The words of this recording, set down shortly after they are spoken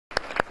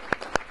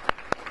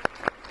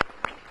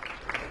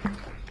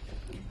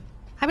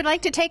would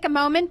like to take a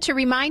moment to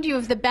remind you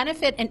of the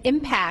benefit and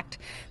impact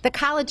the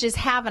colleges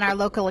have on our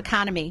local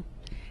economy.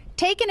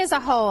 Taken as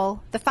a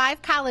whole, the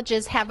 5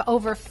 colleges have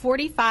over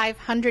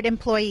 4,500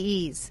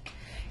 employees,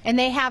 and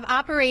they have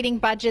operating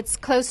budgets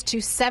close to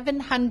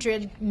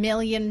 $700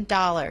 million.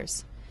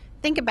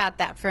 Think about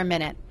that for a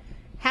minute.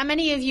 How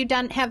many of you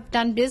have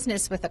done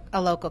business with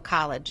a local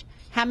college?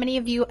 How many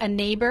of you a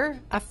neighbor,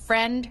 a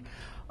friend,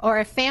 or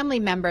a family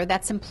member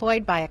that's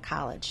employed by a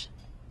college?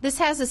 This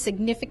has a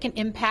significant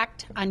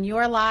impact on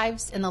your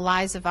lives and the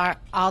lives of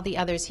all the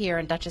others here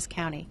in Dutchess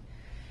County.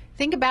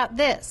 Think about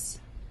this.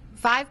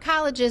 5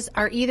 colleges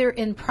are either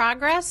in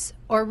progress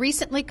or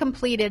recently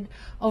completed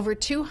over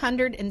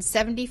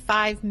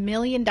 $275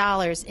 million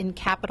in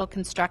capital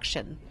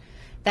construction.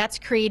 That's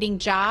creating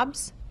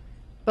jobs,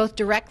 both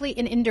directly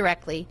and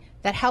indirectly,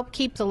 that help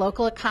keep the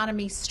local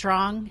economy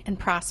strong and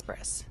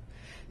prosperous.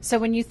 So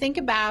when you think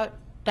about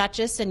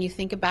Dutchess and you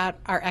think about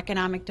our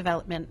economic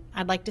development,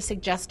 I'd like to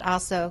suggest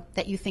also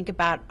that you think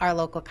about our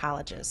local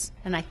colleges.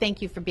 And I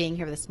thank you for being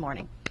here this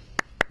morning.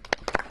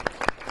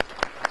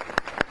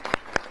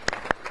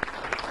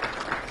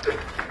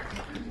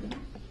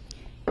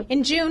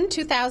 In June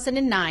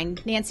 2009,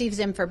 Nancy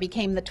Zimpher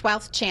became the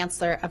 12th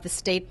Chancellor of the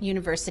State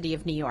University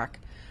of New York.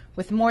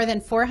 With more than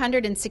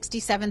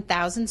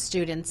 467,000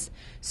 students,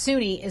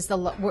 SUNY is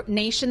the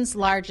nation's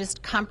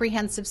largest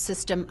comprehensive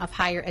system of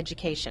higher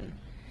education.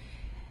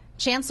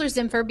 Chancellor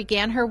Zimpher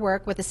began her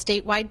work with a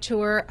statewide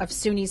tour of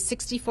SUNY's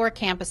 64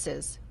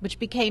 campuses, which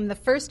became the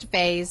first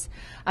phase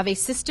of a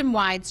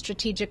system-wide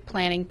strategic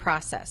planning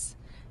process.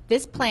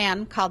 This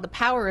plan, called The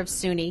Power of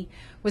SUNY,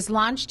 was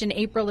launched in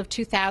April of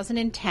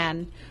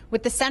 2010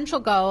 with the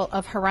central goal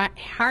of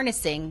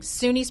harnessing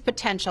SUNY's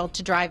potential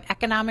to drive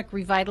economic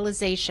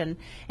revitalization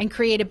and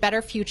create a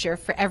better future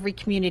for every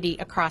community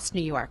across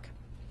New York.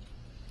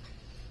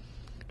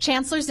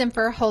 Chancellor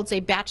Zimpher holds a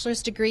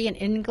bachelor's degree in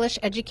English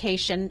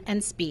education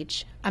and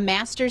speech, a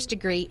master's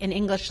degree in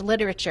English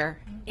literature,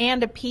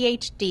 and a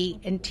PhD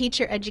in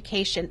teacher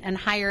education and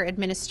higher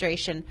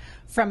administration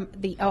from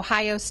the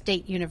Ohio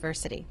State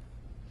University.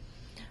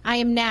 I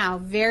am now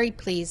very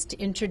pleased to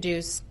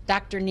introduce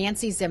Dr.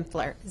 Nancy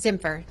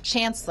Zimpher,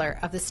 Chancellor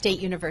of the State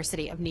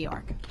University of New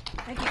York.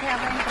 Thank you,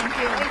 Catherine. Thank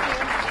you.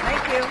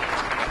 Thank you.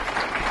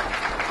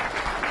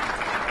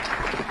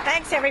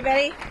 Thanks,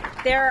 everybody.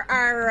 There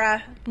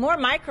are more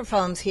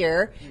microphones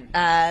here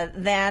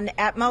than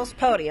at most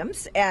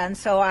podiums, and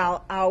so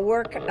I'll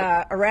work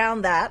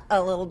around that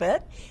a little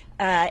bit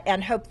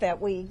and hope that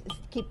we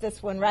keep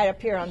this one right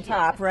up here on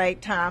top, right,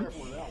 Tom?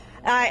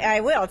 I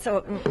will.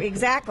 So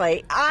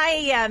exactly.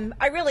 I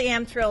really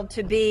am thrilled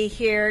to be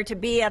here, to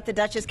be at the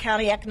Dutchess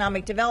County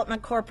Economic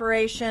Development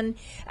Corporation.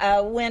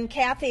 When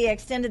Kathy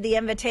extended the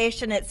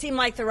invitation, it seemed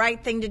like the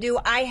right thing to do.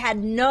 I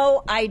had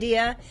no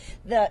idea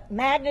the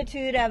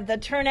magnitude of the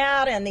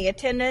turnout and the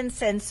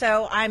attendance, and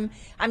so I'm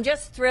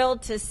just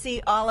thrilled to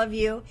see all of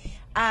you.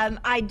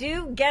 I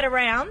do get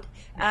around.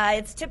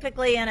 It's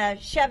typically in a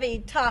Chevy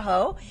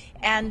Tahoe,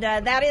 and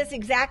that is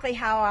exactly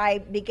how I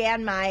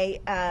began my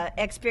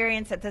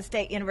experience at the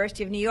State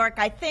University of New York.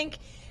 I think,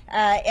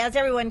 as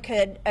everyone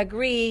could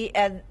agree,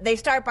 they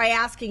start by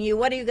asking you,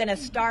 what are you going to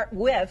start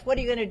with? What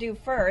are you going to do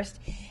first?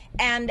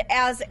 And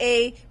as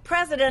a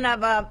president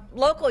of a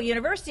local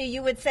university,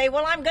 you would say,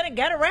 well, I'm going to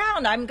get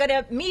around. I'm going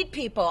to meet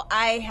people.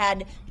 I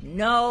had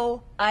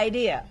no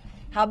idea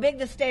how big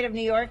the state of New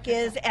York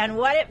is and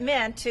what it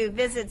meant to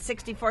visit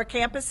 64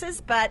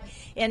 campuses, but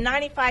in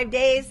 95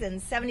 days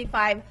and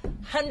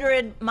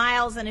 7,500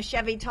 miles in a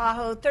Chevy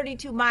Tahoe,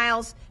 32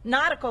 miles,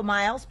 nautical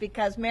miles,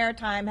 because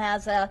Maritime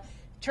has a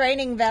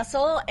training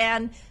vessel,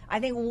 and I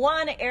think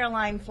 1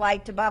 airline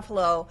flight to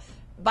Buffalo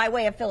by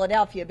way of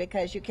Philadelphia,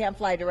 because you can't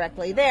fly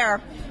directly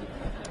there.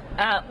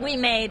 We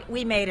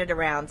made it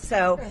around.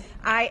 So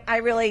I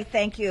really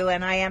thank you,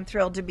 and I am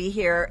thrilled to be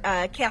here.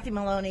 Kathy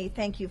Maloney,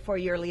 thank you for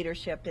your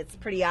leadership. It's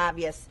pretty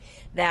obvious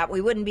that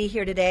we wouldn't be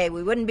here today.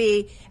 We wouldn't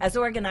be as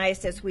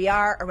organized as we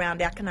are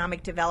around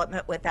economic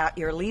development without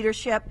your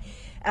leadership.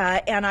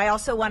 And I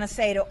also want to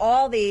say to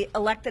all the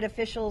elected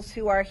officials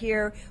who are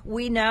here,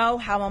 we know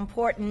how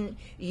important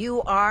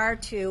you are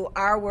to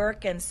our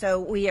work, and so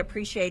we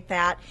appreciate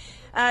that.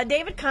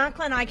 David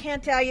Conklin, I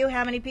can't tell you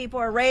how many people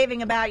are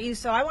raving about you,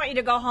 so I want you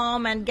to go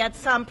home and get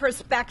some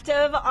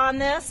perspective on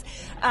this.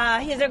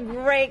 He's a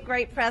great,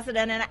 great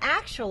president, and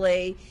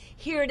actually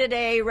here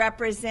today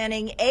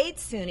representing 8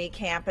 SUNY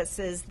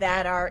campuses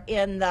that are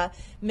in the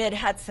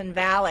mid-Hudson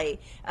Valley.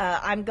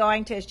 I'm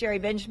going to, as Jerry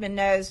Benjamin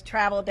knows,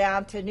 travel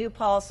down to New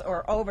Paltz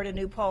or over to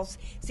New Paltz.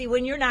 See,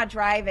 when you're not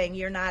driving,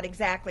 you're not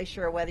exactly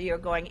sure whether you're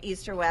going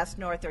east or west,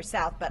 north or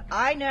south, but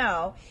I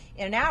know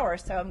in an hour or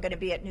so I'm going to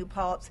be at New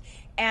Paltz.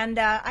 And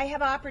I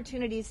have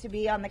opportunities to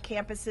be on the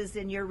campuses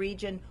in your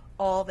region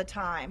all the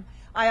time.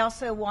 I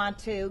also want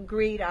to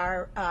greet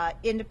our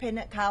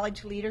independent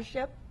college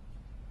leadership.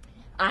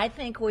 I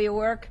think we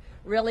work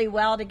really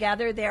well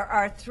together. There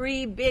are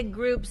three big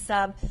groups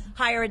of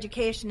higher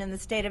education in the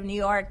state of New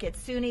York. It's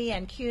SUNY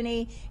and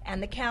CUNY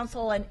and the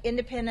Council and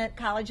Independent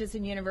Colleges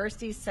and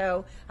Universities.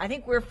 So I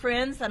think we're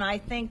friends, and I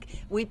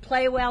think we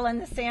play well in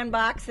the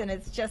sandbox, and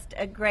it's just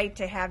great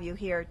to have you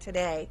here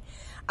today.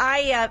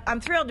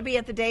 I'm thrilled to be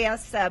at the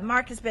dais.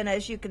 Mark has been,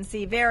 as you can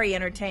see, very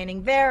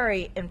entertaining,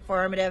 very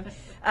informative.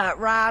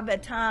 Rob,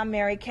 Tom,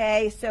 Mary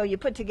Kay, so you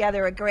put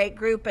together a great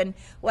group, and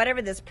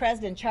whatever this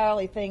President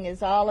Charlie thing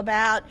is all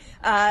about,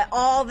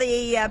 all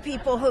the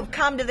people who've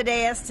come to the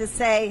dais to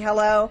say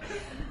hello,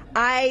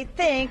 I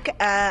think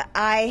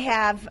I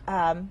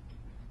have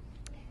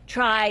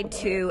tried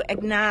to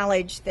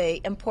acknowledge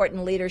the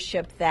important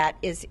leadership that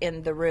is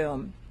in the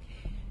room.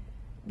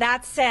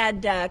 That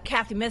said,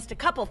 Kathy missed a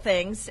couple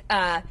things,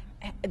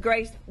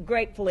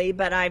 gratefully,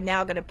 but I'm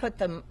now going to put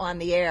them on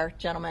the air,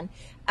 gentlemen.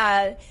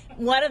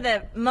 One of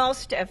the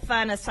most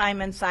fun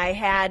assignments I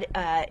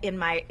had in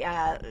my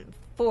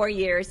 4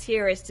 years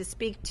here is to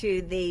speak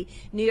to the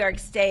New York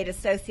State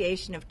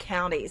Association of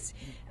Counties.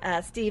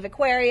 Steve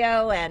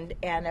Aquario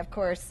and of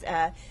course,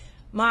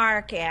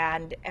 Mark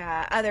and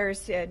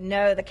others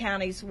know the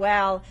counties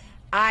well.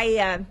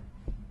 I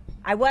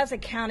was a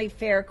county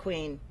fair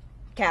queen,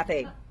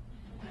 Kathy.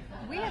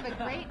 We have a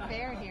great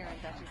fair here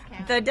in Dutchess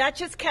County. The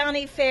Dutchess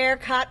County Fair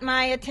caught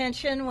my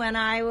attention when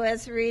I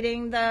was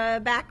reading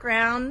the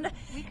background.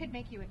 We could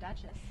make you a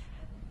duchess.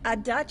 A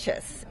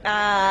duchess.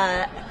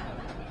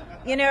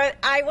 You know,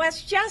 I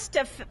was just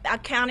a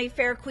county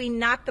fair queen,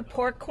 not the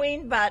pork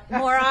queen, but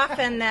more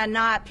often than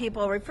not,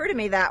 people refer to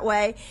me that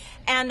way.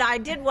 And I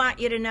did want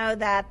you to know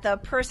that the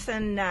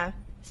person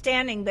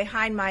standing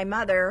behind my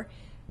mother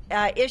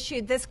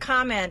issued this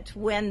comment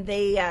when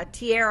the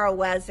tiara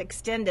was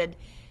extended.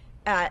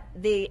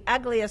 The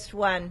ugliest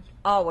one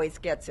always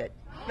gets it.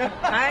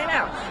 I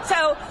know.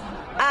 So,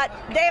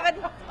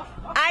 David,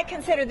 I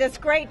consider this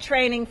great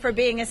training for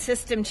being a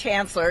system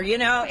chancellor. You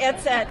know,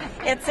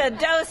 it's a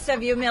dose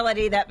of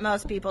humility that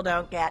most people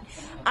don't get.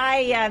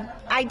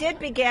 I did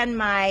begin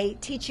my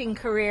teaching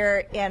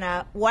career in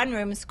a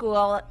one-room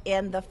school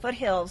in the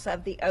foothills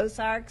of the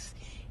Ozarks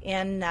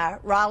in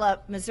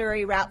Rolla,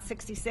 Missouri, Route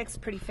 66,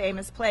 pretty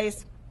famous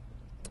place.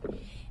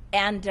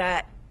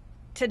 And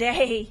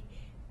today,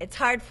 it's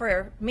hard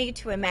for me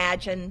to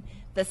imagine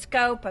the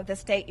scope of the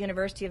State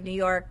University of New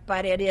York,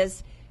 but it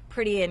is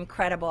pretty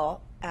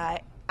incredible.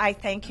 I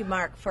thank you,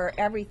 Mark, for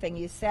everything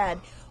you said.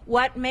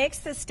 What makes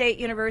the State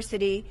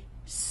University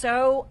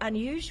so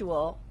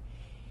unusual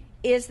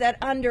is that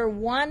under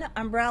one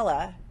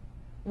umbrella,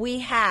 we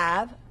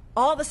have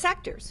all the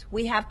sectors.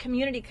 We have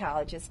community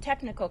colleges,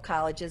 technical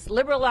colleges,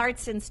 liberal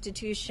arts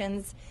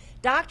institutions,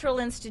 doctoral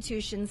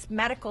institutions,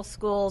 medical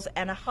schools,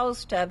 and a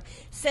host of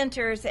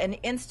centers and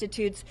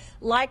institutes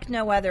like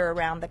no other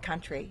around the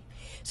country.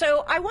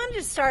 So I wanted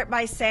to start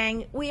by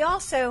saying we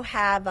also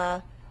have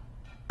a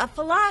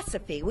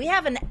philosophy. We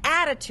have an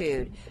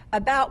attitude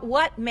about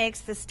what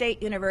makes the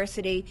State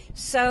University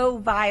so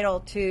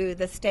vital to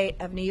the state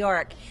of New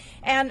York.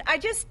 And I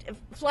just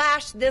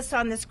flashed this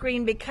on the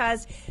screen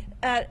because,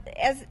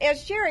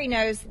 as Jerry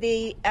knows,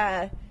 the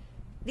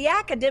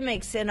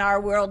academics in our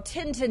world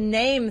tend to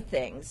name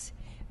things,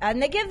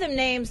 and they give them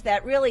names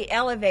that really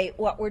elevate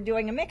what we're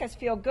doing and make us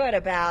feel good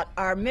about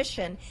our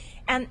mission.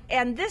 And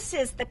this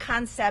is the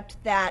concept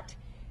that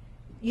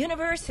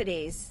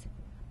universities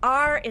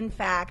are, in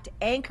fact,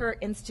 anchor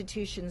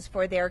institutions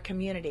for their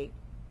community.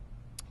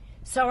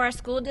 So are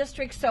school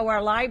districts, so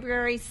are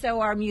libraries,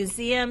 so are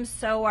museums,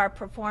 so are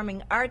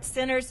performing arts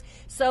centers,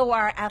 so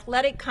are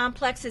athletic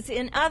complexes.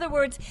 In other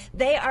words,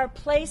 they are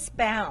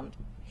place-bound.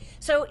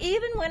 So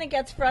even when it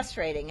gets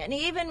frustrating, and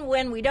even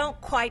when we don't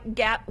quite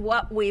get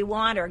what we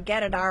want or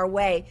get it our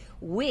way,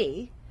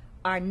 we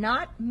are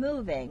not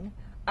moving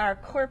our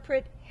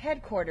corporate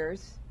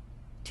headquarters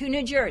to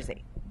New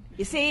Jersey.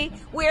 You see,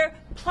 we're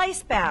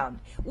place-bound.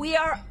 We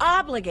are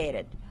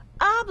obligated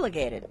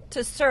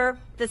to serve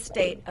the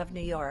state of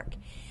New York.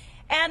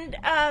 And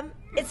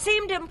it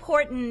seemed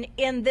important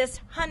in this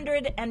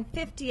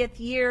 150th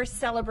year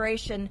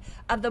celebration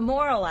of the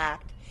Morrill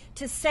Act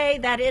to say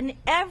that in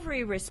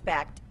every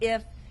respect,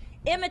 if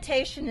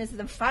imitation is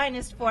the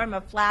finest form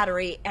of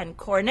flattery and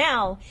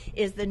Cornell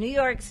is the New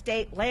York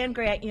State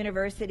land-grant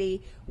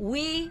university,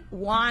 we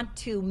want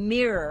to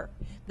mirror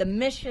the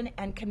mission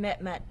and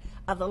commitment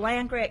of the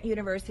land-grant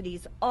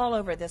universities all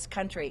over this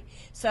country.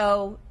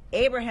 So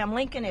Abraham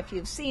Lincoln, if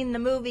you've seen the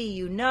movie,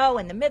 you know,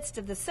 in the midst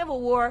of the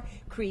Civil War,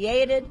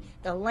 created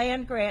the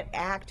Land-Grant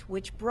Act,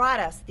 which brought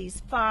us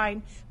these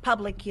fine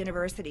public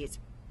universities.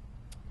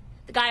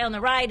 The guy on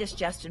the right is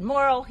Justin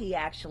Morrill. He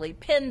actually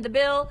penned the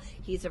bill.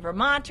 He's a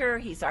Vermonter.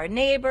 He's our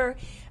neighbor.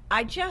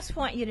 I just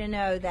want you to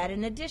know that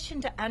in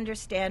addition to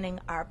understanding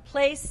our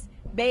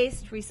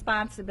place-based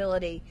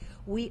responsibility,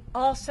 we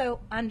also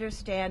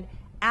understand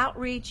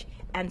outreach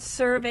and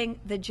serving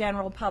the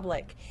general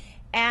public.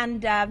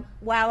 And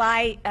while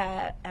I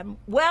am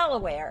well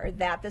aware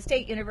that the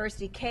State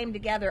University came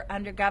together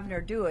under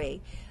Governor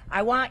Dewey,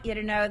 I want you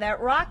to know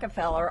that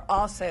Rockefeller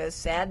also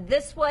said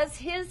this was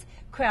his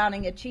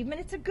crowning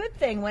achievement. It's a good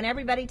thing when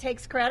everybody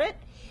takes credit,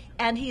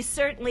 and he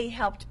certainly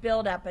helped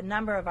build up a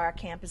number of our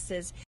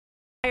campuses.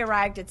 I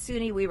arrived at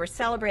SUNY, we were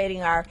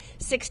celebrating our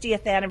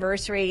 60th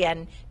anniversary,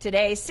 and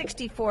today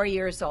 64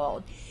 years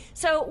old.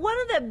 So one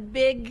of the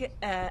big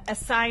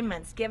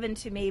assignments given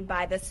to me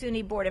by the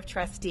SUNY Board of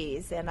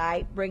Trustees, and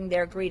I bring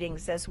their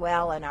greetings as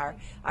well, and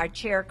our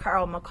chair,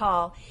 Carl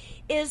McCall,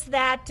 is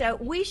that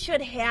we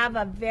should have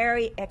a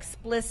very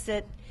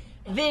explicit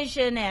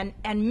vision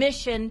and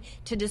mission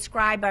to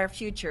describe our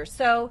future.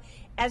 So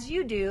as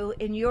you do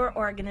in your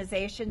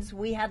organizations,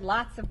 we had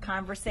lots of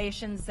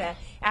conversations.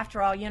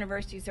 After all,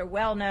 universities are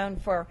well known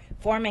for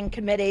forming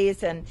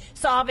committees and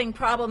solving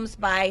problems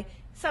by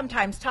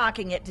sometimes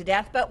talking it to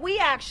death, but we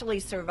actually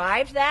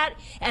survived that,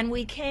 and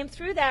we came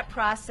through that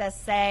process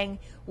saying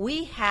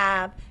we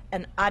have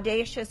an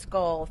audacious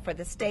goal for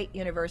the State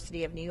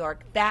University of New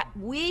York, that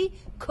we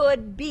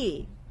could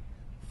be,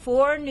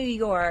 for New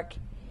York,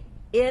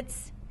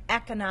 its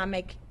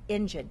economic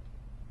engine.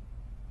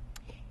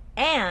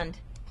 And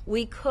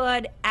we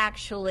could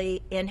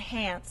actually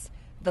enhance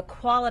the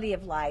quality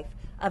of life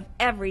of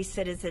every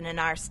citizen in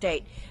our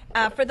state.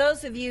 For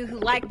those of you who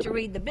like to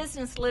read the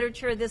business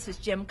literature, this is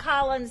Jim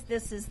Collins.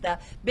 This is the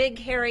big,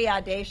 hairy,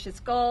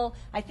 audacious goal.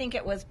 I think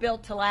it was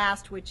Built to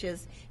Last, which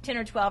is 10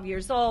 or 12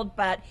 years old,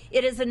 but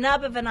it is a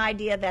nub of an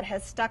idea that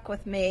has stuck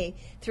with me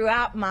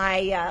throughout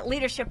my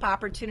leadership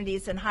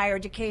opportunities in higher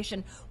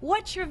education.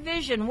 What's your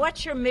vision?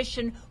 What's your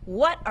mission?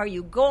 What are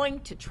you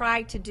going to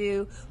try to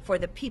do for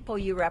the people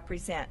you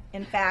represent?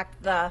 In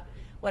fact,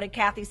 what did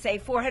Kathy say,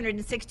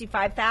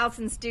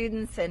 465,000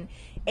 students and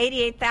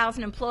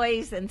 88,000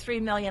 employees and 3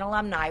 million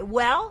alumni.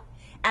 Well,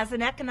 as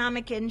an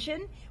economic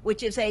engine,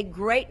 which is a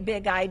great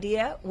big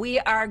idea, we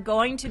are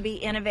going to be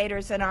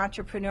innovators and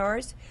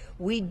entrepreneurs.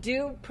 We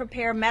do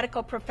prepare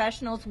medical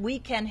professionals. We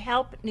can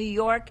help New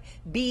York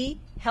be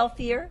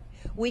healthier.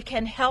 We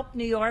can help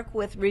New York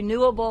with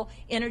renewable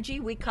energy.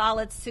 We call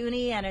it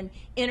SUNY and an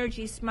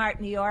Energy Smart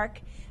New York.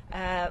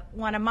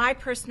 One of my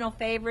personal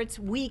favorites,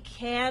 we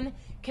can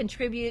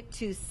contribute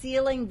to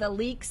sealing the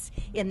leaks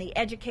in the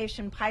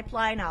education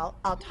pipeline.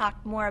 I'll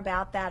talk more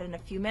about that in a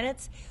few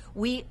minutes.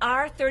 We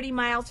are 30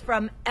 miles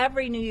from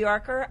every New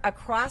Yorker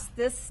across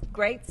this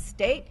great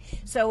state.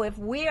 So if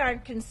we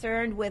aren't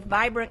concerned with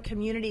vibrant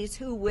communities,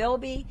 who will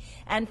be?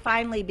 And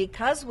finally,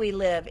 because we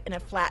live in a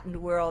flattened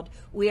world,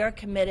 we are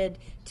committed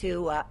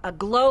to a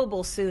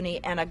global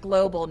SUNY and a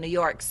global New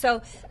York.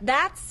 So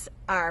that's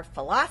our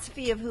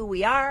philosophy of who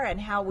we are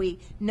and how we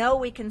know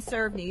we can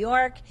serve New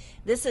York.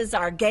 This is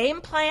our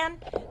game plan.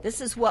 This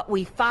is what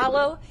we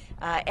follow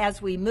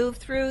as we move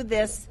through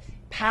this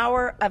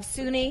power of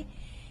SUNY.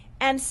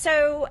 And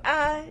so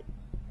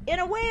in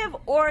a way of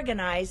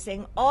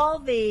organizing all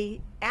the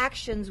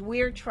actions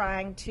we're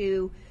trying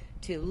to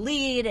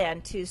lead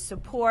and to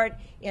support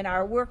in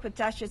our work with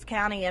Dutchess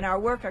County and our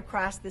work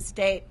across the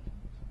state,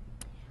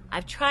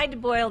 I've tried to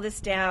boil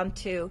this down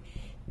to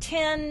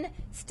 10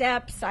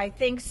 steps I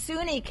think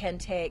SUNY can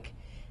take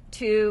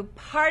to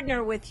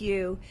partner with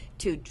you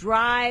to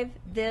drive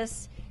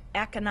this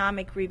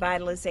economic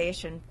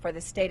revitalization for the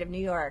state of New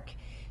York.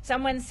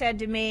 Someone said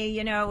to me,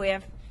 you know,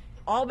 if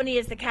Albany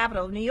is the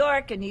capital of New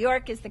York and New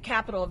York is the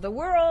capital of the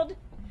world,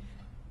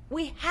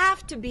 we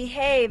have to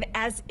behave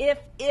as if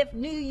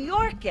New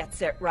York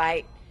gets it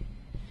right,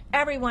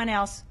 everyone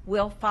else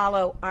will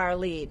follow our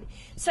lead.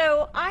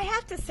 So I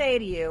have to say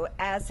to you,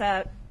 as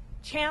a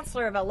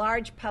chancellor of a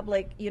large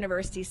public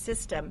university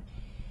system,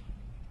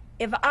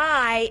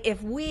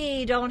 if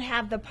we don't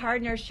have the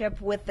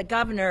partnership with the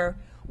governor,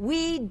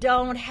 we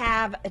don't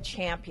have a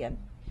champion.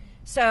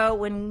 So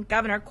when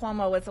Governor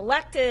Cuomo was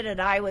elected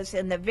and I was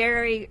in the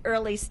very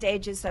early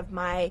stages of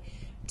my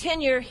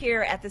tenure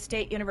here at the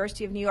State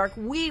University of New York,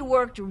 we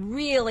worked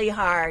really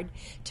hard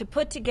to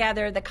put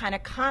together the kind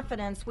of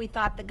confidence we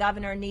thought the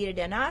governor needed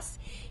in us.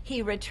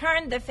 He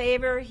returned the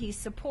favor. He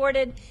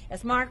supported,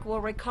 as Mark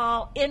will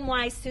recall,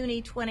 NY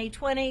SUNY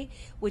 2020,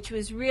 which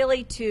was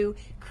really to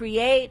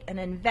create an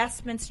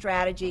investment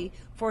strategy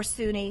for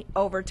SUNY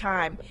over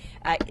time.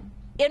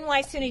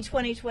 NY SUNY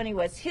 2020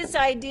 was his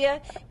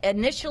idea.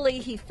 Initially,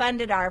 he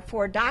funded our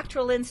 4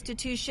 doctoral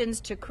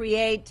institutions to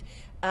create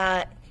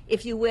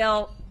if you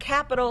will,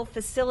 capital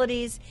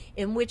facilities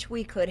in which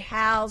we could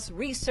house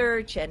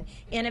research and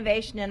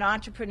innovation and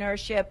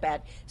entrepreneurship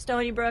at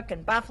Stony Brook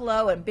and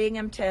Buffalo and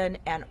Binghamton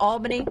and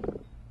Albany.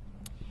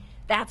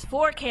 That's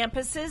 4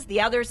 campuses.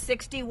 The other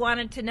 60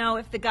 wanted to know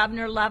if the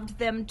governor loved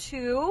them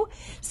too.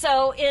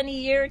 So in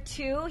year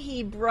 2,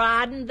 he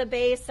broadened the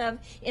base of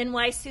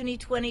NY SUNY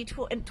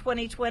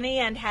 2020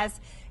 and has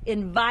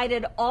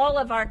invited all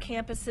of our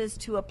campuses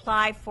to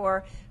apply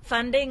for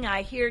funding.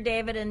 I hear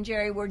David and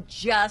Jerry were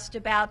just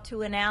about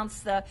to announce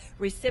the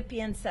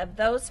recipients of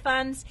those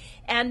funds.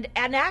 And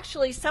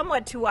actually,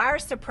 somewhat to our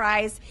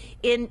surprise,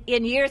 in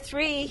year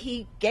 3,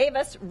 he gave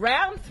us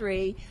round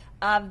 3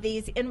 of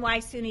these NY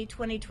SUNY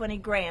 2020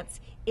 grants,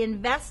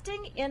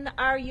 investing in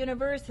our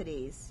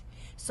universities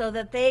so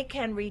that they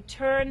can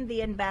return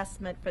the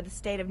investment for the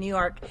state of New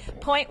York.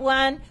 Point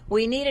one,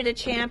 we needed a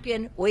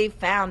champion. We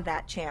found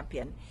that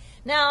champion.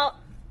 Now,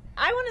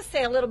 I want to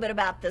say a little bit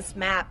about this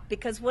map,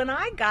 because when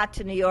I got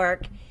to New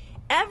York,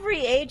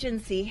 every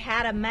agency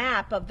had a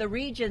map of the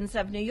regions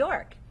of New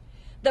York.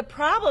 The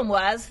problem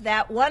was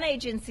that one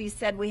agency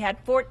said we had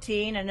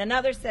 14, and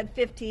another said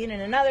 15,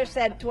 and another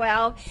said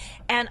 12,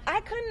 and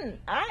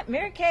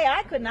Mary Kay,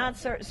 I could not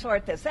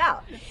sort this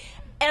out.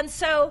 And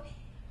so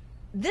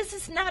this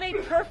is not a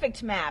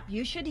perfect map.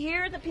 You should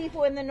hear the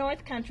people in the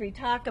North Country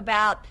talk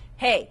about,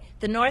 hey,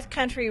 the North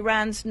Country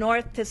runs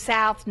north to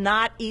south,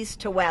 not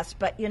east to west,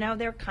 but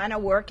they're kind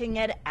of working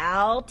it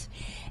out.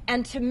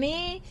 And to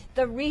me,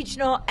 the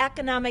Regional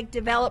Economic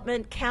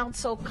Development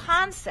Council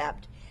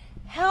concept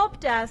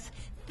helped us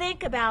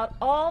think about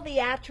all the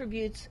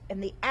attributes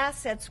and the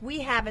assets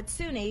we have at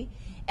SUNY,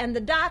 and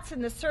the dots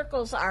and the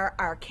circles are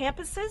our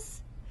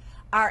campuses,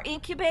 our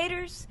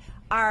incubators,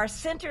 our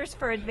centers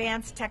for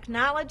advanced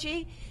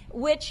technology,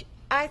 which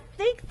I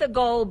think the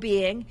goal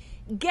being,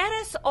 get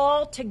us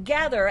all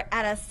together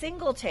at a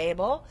single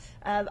table.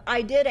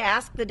 I did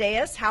ask the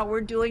dais how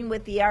we're doing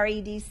with the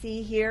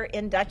REDC here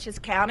in Dutchess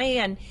County,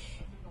 and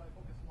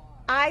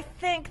I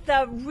think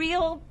the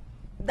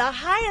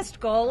highest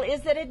goal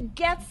is that it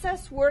gets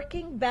us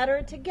working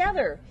better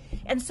together.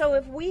 And so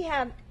if we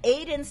have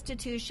 8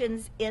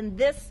 institutions in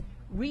this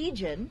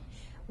region,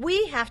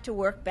 we have to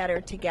work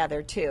better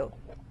together too.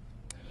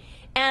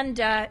 And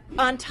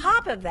on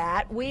top of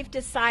that, we've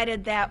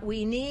decided that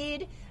we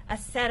need a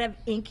set of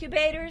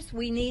incubators.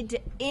 We need to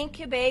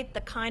incubate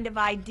the kind of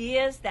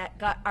ideas that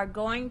are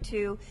going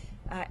to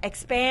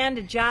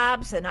expand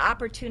jobs and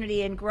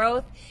opportunity and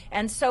growth.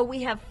 And so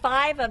we have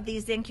 5 of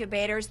these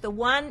incubators. The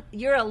one,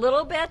 you're a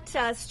little bit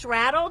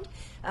straddled.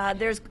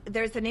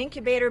 There's an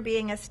incubator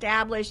being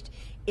established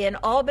in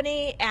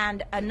Albany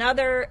and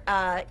another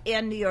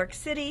in New York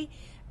City.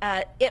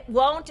 It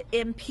won't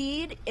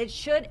impede. It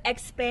should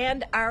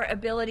expand our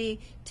ability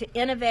to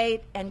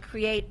innovate and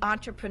create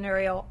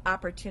entrepreneurial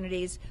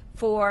opportunities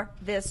for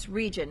this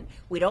region.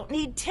 We don't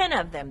need 10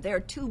 of them. They're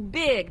too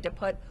big to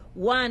put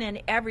 1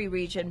 in every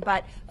region,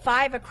 but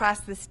 5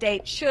 across the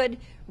state should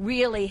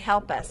really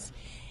help us.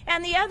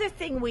 And the other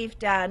thing we've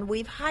done,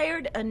 we've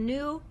hired a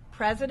new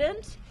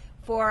president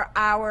for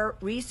our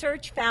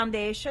research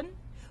foundation.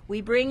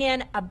 We bring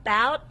in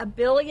about $1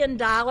 billion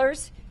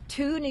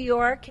to New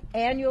York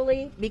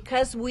annually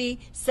because we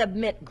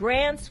submit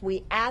grants.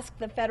 We ask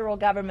the federal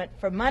government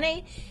for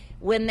money.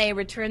 When they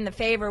return the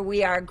favor,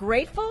 we are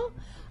grateful.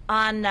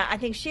 I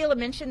think Sheila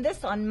mentioned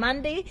this, on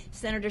Monday,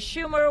 Senator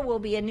Schumer will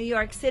be in New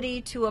York City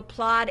to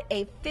applaud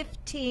a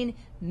 $15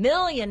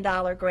 million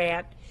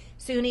grant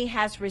SUNY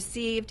has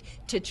received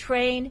to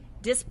train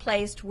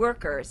displaced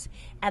workers.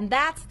 And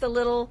that's the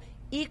little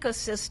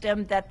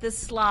ecosystem that this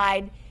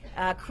slide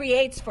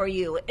creates for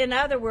you. In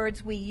other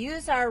words, we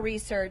use our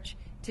research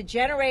to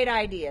generate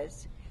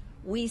ideas.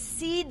 We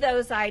seed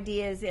those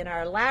ideas in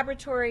our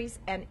laboratories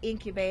and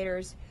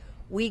incubators.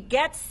 We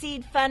get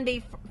seed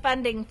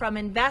funding from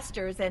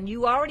investors, and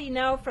you already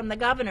know from the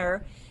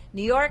governor,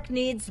 New York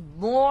needs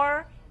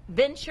more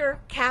venture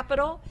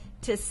capital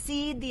to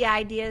seed the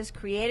ideas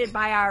created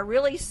by our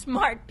really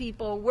smart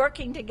people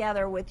working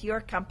together with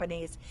your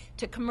companies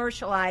to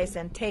commercialize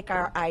and take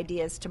our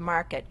ideas to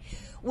market.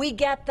 We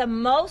get the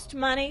most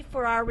money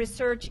for our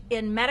research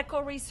in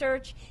medical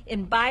research,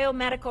 in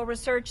biomedical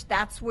research.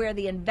 That's where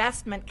the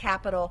investment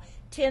capital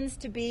tends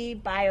to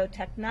be,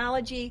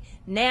 biotechnology,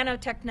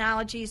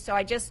 nanotechnology. So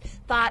I just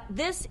thought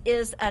this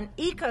is an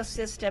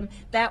ecosystem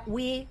that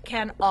we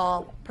can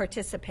all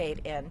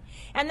participate in.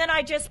 And then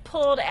I just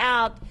pulled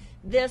out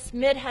this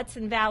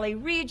Mid-Hudson Valley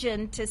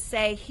region to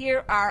say,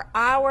 here are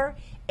our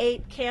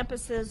 8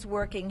 campuses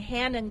working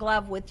hand in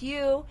glove with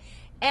you.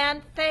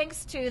 And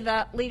thanks to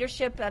the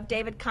leadership of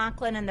David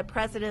Conklin and the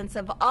presidents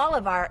of all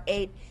of our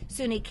 8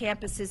 SUNY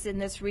campuses in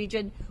this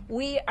region,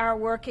 we are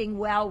working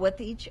well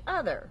with each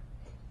other.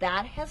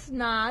 That has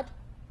not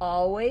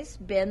always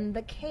been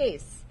the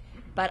case,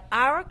 but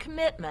our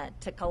commitment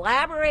to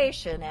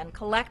collaboration and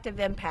collective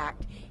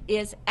impact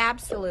is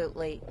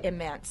absolutely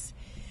immense.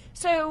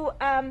 So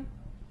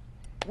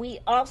we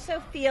also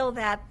feel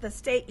that the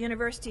State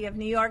University of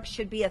New York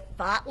should be a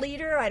thought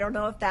leader. I don't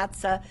know if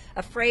that's a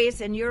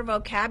phrase in your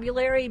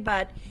vocabulary,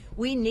 but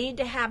we need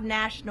to have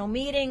national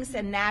meetings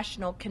and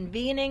national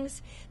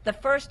convenings, the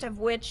first of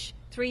which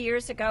 3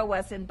 years ago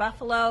was in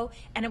Buffalo,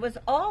 and it was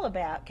all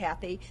about,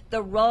 Kathy,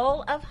 the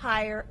role of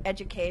higher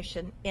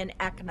education in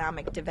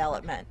economic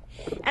development.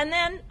 And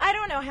then, I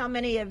don't know how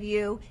many of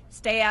you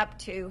stay up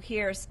to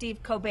hear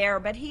Steve Colbert,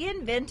 but he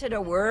invented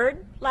a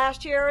word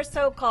last year or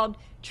so called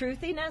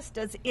truthiness.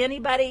 Is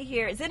anybody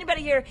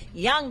here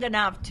young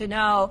enough to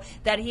know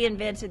that he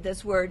invented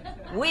this word?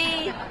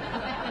 We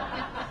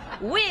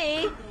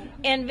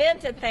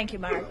invented, thank you,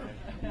 Mark,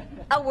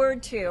 a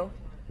word too,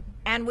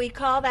 and we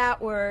call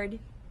that word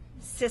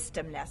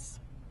systemness.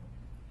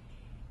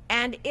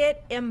 And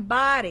it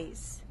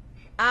embodies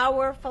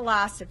our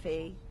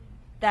philosophy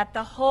that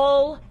the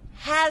whole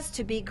has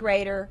to be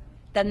greater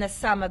than the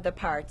sum of the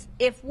parts.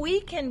 If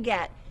we can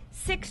get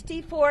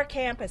 64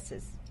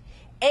 campuses,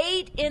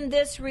 8 in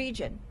this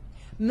region,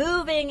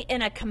 moving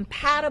in a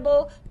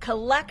compatible,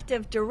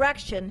 collective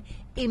direction,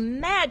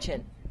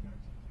 imagine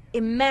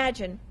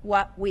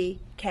what we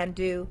can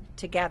do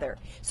together.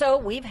 So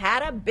we've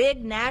had a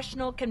big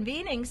national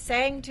convening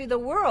saying to the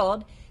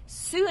world,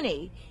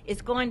 SUNY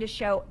is going to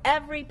show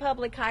every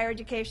public higher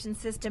education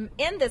system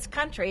in this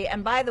country,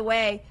 and by the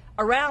way,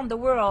 around the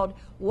world,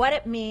 what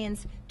it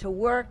means to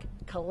work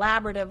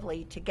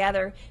collaboratively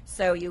together.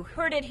 So you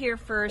heard it here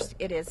first.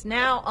 It is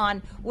now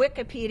on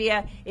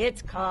Wikipedia.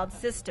 It's called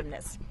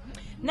Systemness.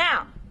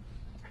 Now,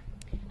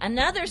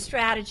 another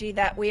strategy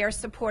that we are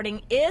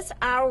supporting is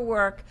our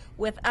work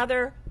with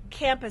other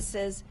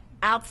campuses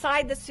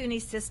outside the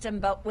SUNY system,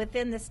 but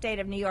within the state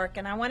of New York.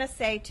 And I want to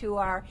say to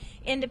our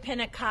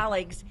independent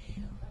colleagues,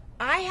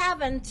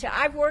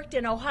 I've worked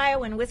in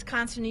Ohio and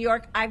Wisconsin, New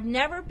York. I've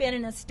never been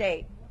in a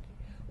state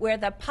where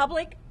the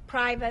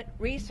public-private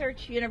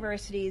research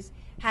universities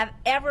have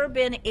ever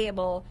been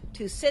able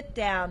to sit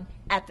down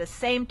at the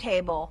same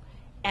table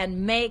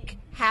and make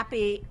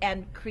happy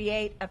and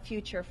create a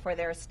future for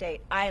their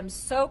state. I am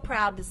so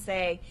proud to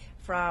say,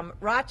 from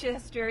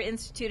Rochester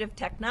Institute of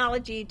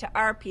Technology to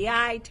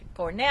RPI to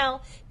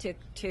Cornell to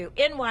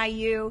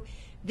NYU,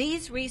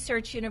 these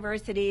research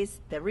universities,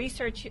 the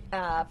research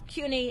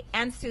CUNY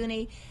and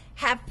SUNY,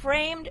 have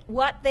framed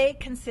what they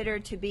consider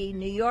to be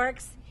New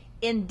York's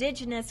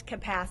indigenous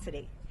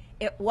capacity.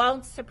 It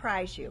won't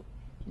surprise you.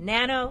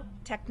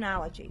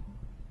 Nanotechnology,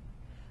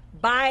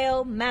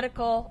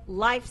 biomedical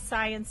life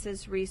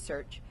sciences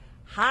research,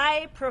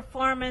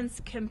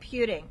 high-performance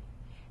computing,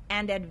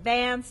 and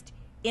advanced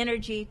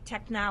energy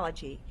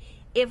technology.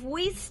 If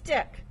we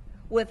stick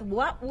with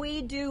what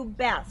we do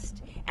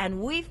best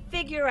and we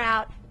figure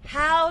out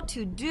how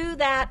to do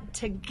that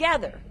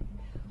together,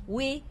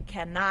 we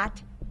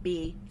cannot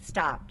be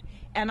stopped.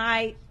 And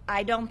I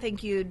don't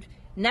think you'd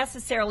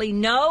necessarily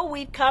know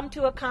we've come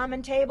to a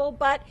common table,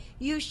 but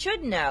you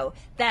should know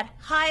that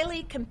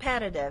highly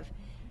competitive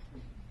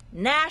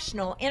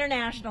national,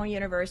 international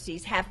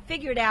universities have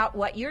figured out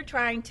what you're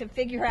trying to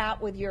figure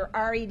out with your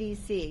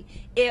REDC.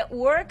 It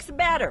works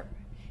better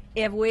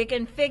if we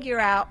can figure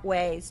out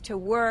ways to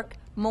work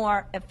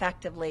more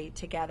effectively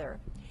together.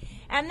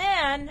 And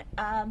then,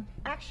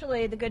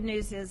 actually, the good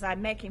news is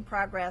I'm making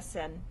progress,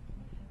 and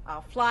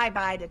I'll fly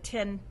by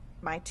to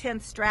my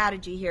 10th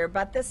strategy here,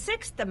 but the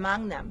 6th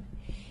among them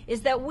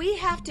is that we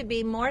have to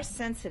be more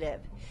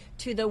sensitive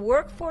to the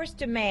workforce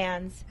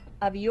demands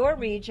of your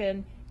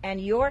region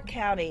and your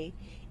county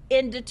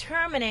in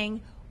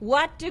determining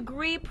what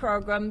degree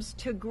programs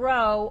to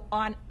grow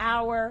on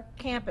our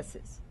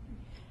campuses.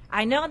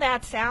 I know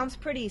that sounds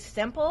pretty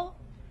simple,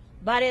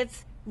 but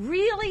it's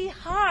really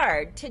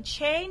hard to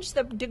change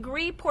the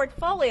degree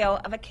portfolio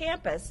of a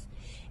campus,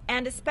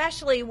 and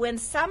especially when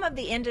some of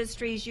the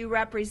industries you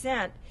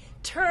represent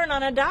turn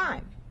on a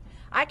dime.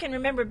 I can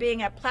remember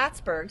being at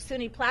Plattsburgh,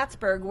 SUNY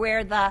Plattsburgh,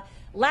 where the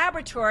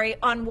laboratory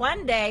on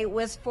one day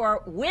was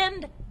for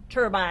wind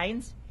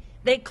turbines.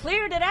 They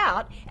cleared it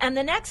out, and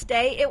the next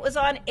day it was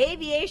on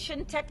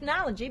aviation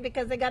technology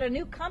because they got a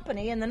new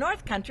company in the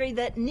North Country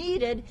that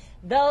needed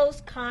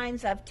those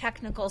kinds of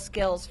technical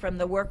skills from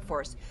the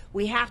workforce.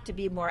 We have to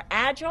be more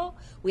agile.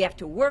 We have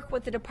to work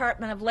with the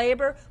Department of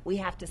Labor. We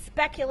have to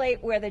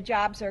speculate where the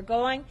jobs are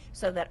going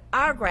so that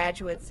our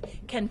graduates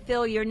can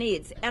fill your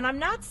needs. And I'm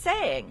not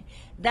saying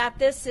that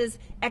this is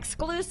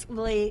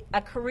exclusively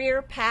a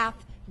career path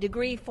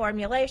degree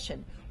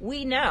formulation.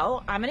 We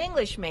know, I'm an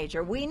English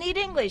major, we need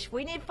English,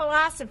 we need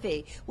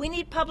philosophy, we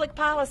need public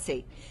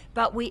policy,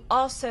 but we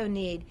also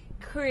need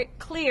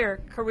clear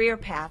career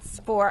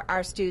paths for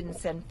our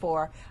students and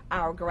for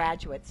our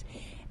graduates.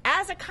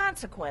 As a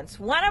consequence,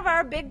 one of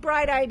our big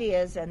bright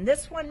ideas, and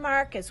this one,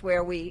 Mark, is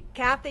where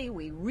Kathy,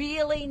 we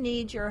really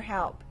need your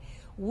help.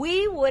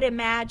 We would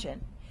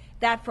imagine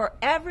that for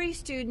every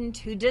student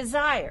who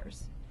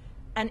desires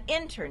an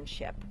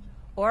internship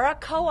or a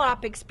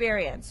co-op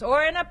experience,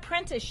 or an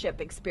apprenticeship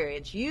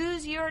experience,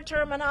 use your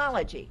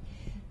terminology,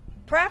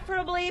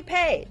 preferably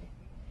paid,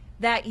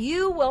 that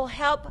you will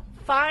help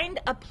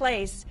find a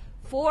place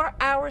for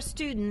our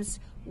students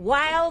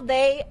while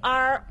they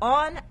are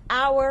on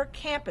our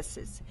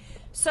campuses,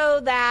 so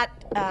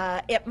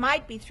that it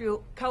might be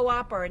through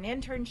co-op or an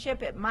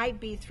internship, it might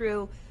be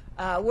through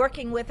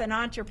working with an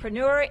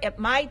entrepreneur, it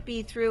might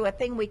be through a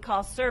thing we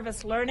call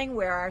service learning,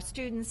 where our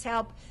students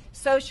help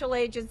social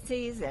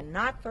agencies and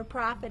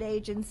not-for-profit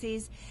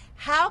agencies.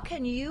 How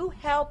can you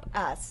help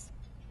us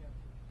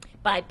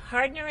by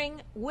partnering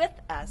with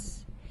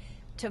us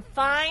to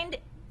find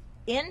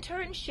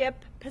internship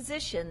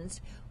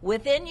positions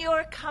within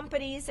your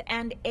companies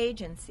and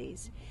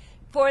agencies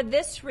for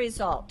this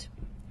result?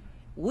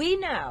 We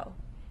know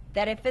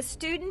that if a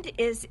student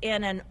is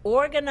in an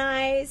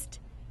organized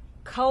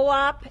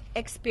co-op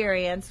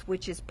experience,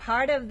 which is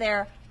part of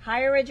their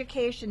higher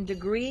education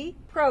degree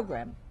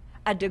program,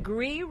 a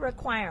degree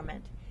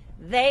requirement,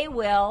 they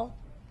will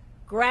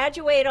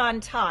graduate on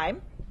time.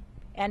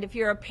 And if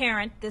you're a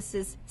parent, this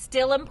is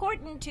still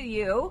important to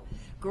you,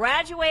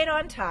 graduate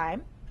on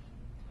time,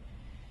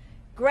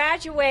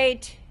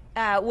 graduate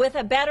with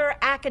a better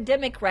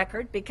academic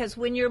record, because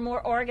when you're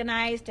more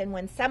organized and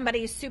when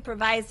somebody's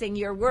supervising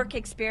your work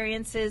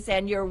experiences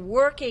and you're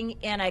working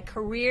in a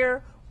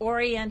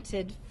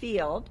career-oriented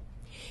field,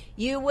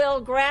 you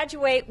will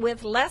graduate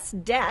with less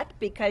debt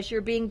because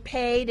you're being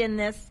paid in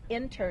this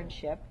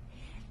internship.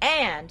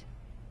 And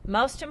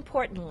most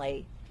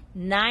importantly,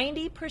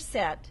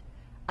 90%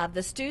 of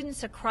the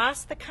students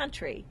across the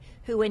country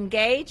who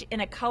engage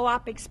in a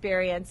co-op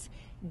experience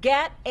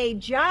get a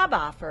job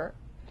offer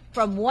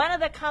from one of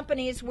the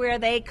companies where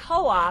they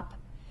co-op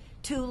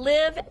to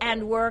live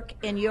and work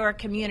in your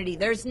community.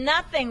 There's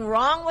nothing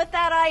wrong with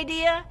that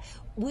idea.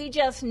 We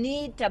just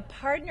need to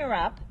partner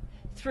up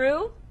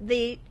through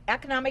the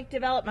Economic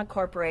Development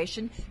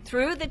Corporation,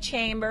 through the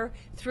Chamber,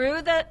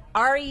 through the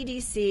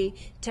REDC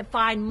to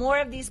find more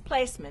of these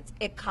placements.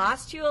 It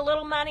costs you a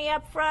little money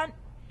up front.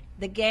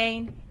 The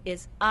gain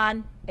is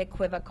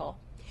unequivocal.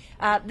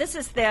 This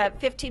is the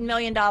 $15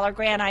 million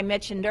grant I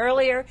mentioned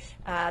earlier.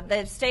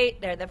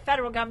 The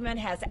federal government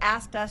has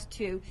asked us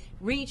to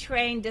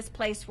retrain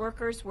displaced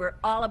workers. We're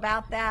all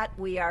about that.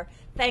 We are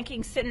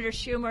thanking Senator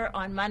Schumer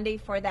on Monday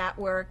for that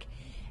work.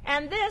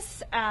 And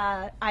this,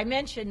 I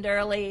mentioned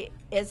early,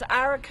 is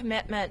our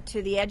commitment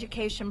to the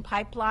education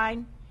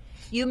pipeline.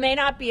 You may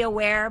not be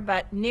aware,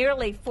 but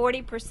nearly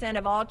 40%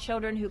 of all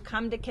children who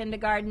come to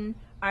kindergarten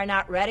are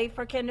not ready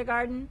for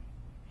kindergarten.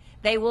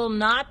 They will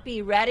not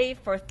be ready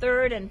for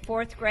 3rd and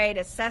 4th grade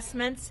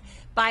assessments.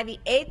 By the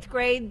 8th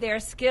grade,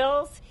 their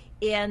skills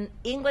in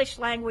English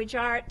language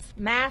arts,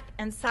 math,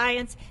 and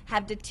science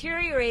have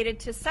deteriorated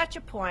to such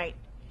a point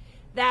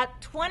that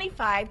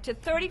 25 to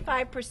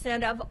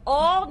 35% of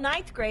all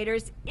 9th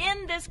graders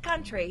in this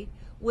country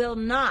will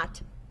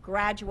not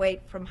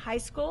graduate from high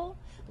school,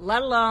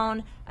 let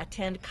alone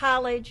attend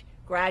college,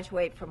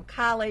 graduate from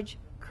college,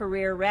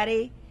 career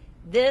ready.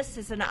 This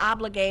is an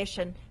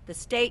obligation the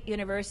State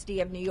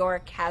University of New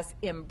York has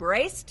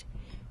embraced.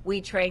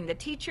 We train the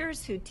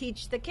teachers who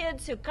teach the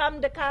kids who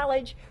come to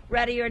college,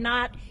 ready or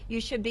not.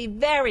 You should be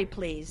very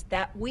pleased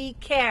that we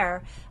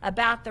care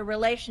about the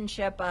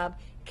relationship of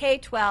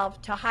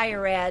K-12 to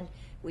higher ed.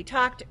 We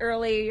talked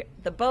earlier,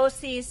 the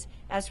BOCES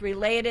as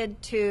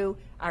related to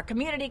our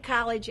community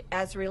college,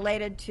 as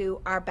related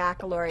to our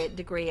baccalaureate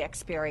degree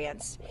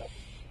experience.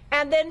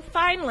 And then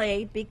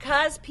finally,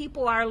 because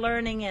people are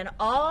learning in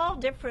all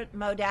different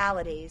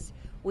modalities,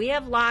 we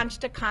have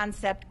launched a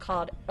concept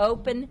called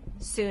Open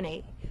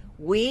SUNY.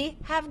 We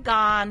have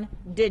gone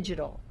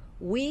digital.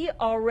 We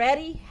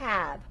already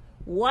have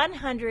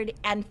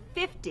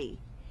 150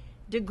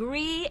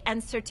 degree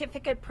and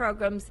certificate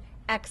programs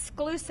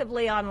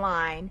exclusively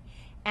online,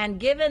 and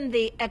given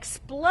the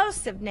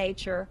explosive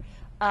nature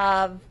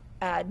of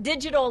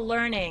digital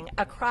learning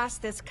across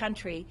this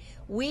country,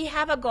 we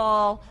have a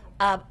goal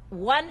of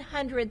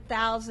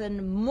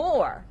 100,000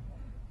 more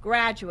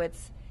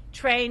graduates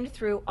trained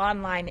through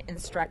online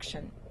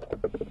instruction.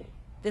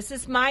 This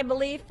is my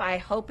belief. I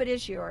hope it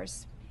is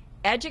yours.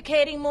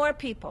 Educating more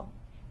people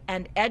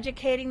and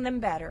educating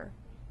them better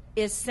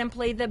is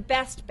simply the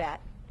best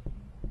bet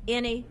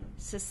any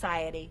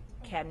society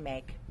can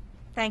make.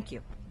 Thank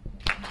you.